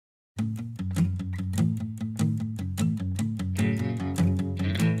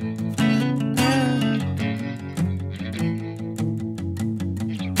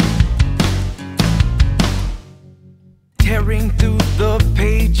staring through the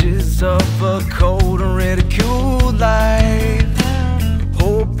pages of a cold and ridiculed life,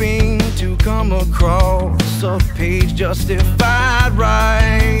 hoping to come across a page justified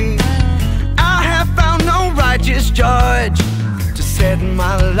right. I have found no righteous judge to set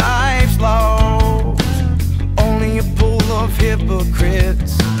my life's laws, only a pool of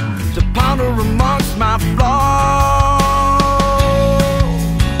hypocrites to ponder amongst my flaws.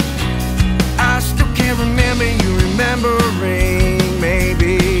 I still can't remember you remembering,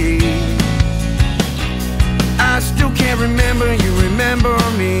 maybe. I still can't remember you remember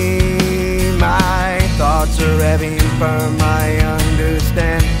me. My thoughts are heavy and firm, I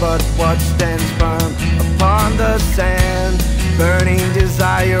understand, but what stands firm upon the sand? Burning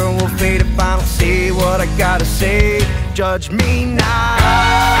desire will fade if I don't see what I gotta say. Judge me not.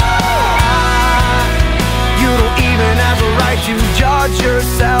 You don't even have the right to judge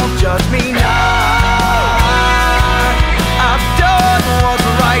yourself. Judge me not. I've done what's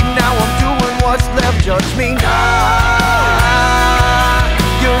right, now I'm doing what's left. Judge me not.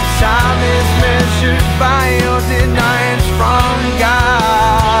 Your time is measured by your deniance from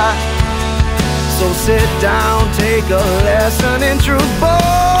God. So sit down, take a lesson in truth, boy.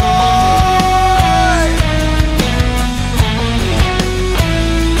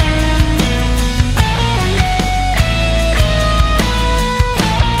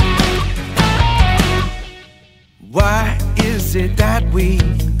 Why is it that we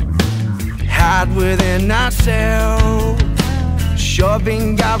hide within ourselves,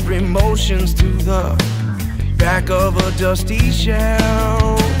 shoving our emotions to the back of a dusty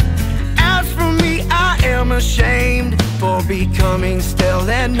shelf? For me, I am ashamed for becoming still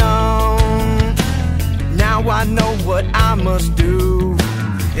and numb. Now I know what I must do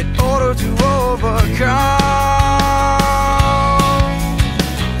in order to overcome.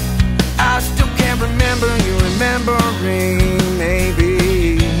 I still can't remember you remembering,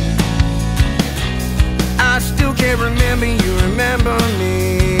 maybe. I still can't remember you remember me.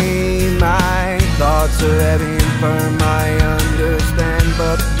 My thoughts are heavy and firm, I understand,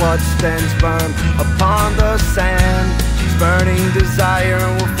 but what stands firm upon the sand? Burning desire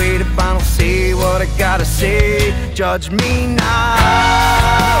will fade if I don't see what I gotta say. Judge me not.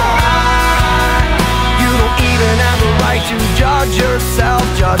 You don't even have the right to judge yourself.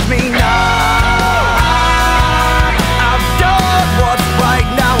 Judge me not. I've done what's right,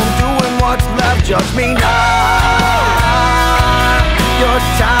 now I'm doing what's left. Judge me not. Your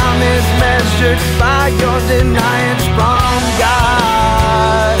time is measured by your deniance from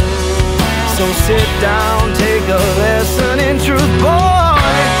God. So sit down, take a lesson in truth, boy.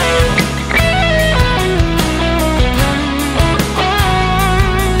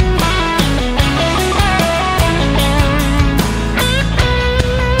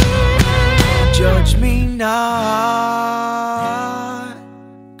 Judge me not,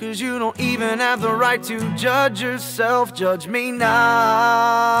 'cause you don't even have the right to judge yourself. Judge me not.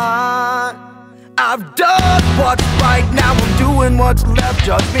 I've done what's right, now I'm doing what's left.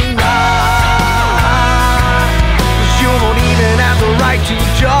 Judge me not, 'cause you don't even have the right to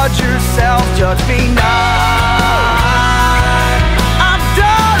judge yourself. Judge me not. I've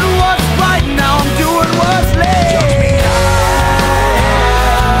done what's right, now I'm doing what's left. Judge me not.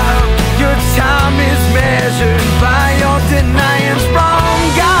 Your time is measured by your deniance from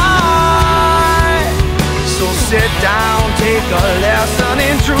God. So sit down, take a lesson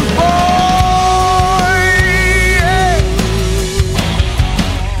in truth.